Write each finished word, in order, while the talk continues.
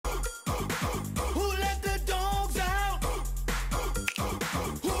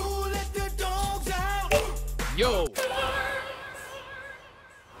Yo.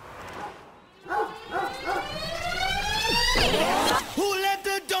 Who let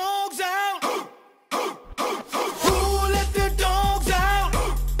the dogs out? Who let the dogs out?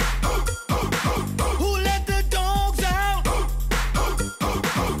 Who let the dogs out?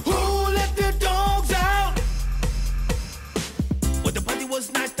 Who let the dogs out? Well, the party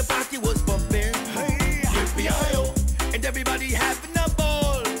was nice, the party was bumping. Hey, yippee-yi-yo, and everybody having a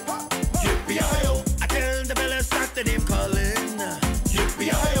ball. Yippee-yi-yo, I tell the fella start the name calling.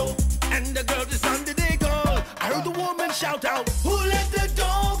 Yippee-yi-yo, and the girl just under they call. I heard the woman shout out, who let the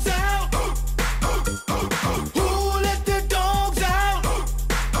dogs out? Who let the dogs out?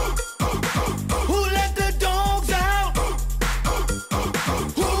 Who let the dogs out?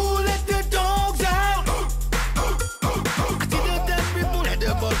 Who let the dogs out? I see the dead people at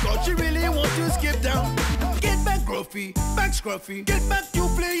the ball court, she really want to skip down. Get back gruffy, back scruffy, get back to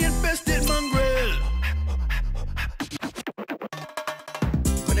playing best in mongrel.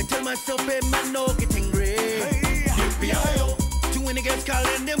 Gonna tell myself, hey man, no getting angry. Yippee-yi-yo, too many girls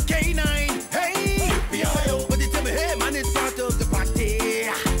calling them K9. Hey, yippee-yi-yo, but they tell me, hey man, it's part of the party.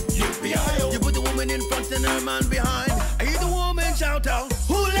 Yippee-yi-yo, you put the woman in front and her man behind. I hear the woman shout out,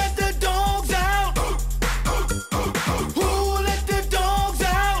 who let the dogs out? Who let the dogs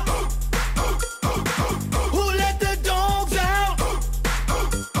out? Who let the dogs out?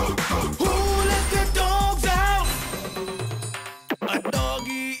 Who let the dogs out? A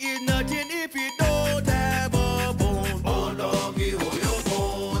doggy is nothing if you don't have a bone. Oh doggy, hold your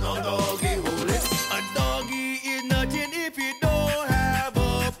bone. Oh doggy, hold it. A doggy is nothing if you don't have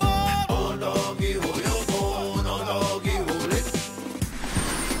a bone. Oh doggy, hold your bone. Oh doggy, hold it.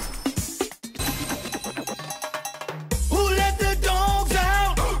 Who let the dogs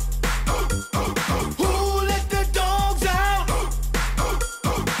out? Who let the dogs out?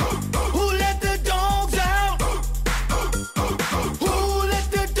 Who let the dogs out? Who let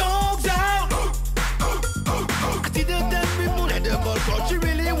the dogs out? I see the dead people at the ball court, she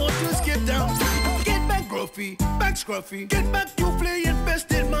really want to skip down. Get back gruffy, back scruffy, get back to playing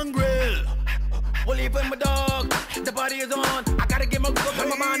best in mongrel. Well, even my dog, the party is on. I gotta get my book on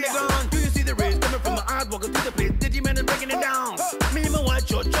my mind, they're gone. Do you see the rays coming from my eyes, walking through the place? Digimon is breaking it down. Me and my white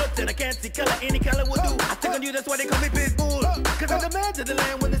short shorts, and I can't see color, any color will do. I think on you, that's why they call me Pitbull. Cause I'm the man to the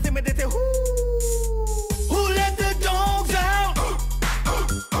land when the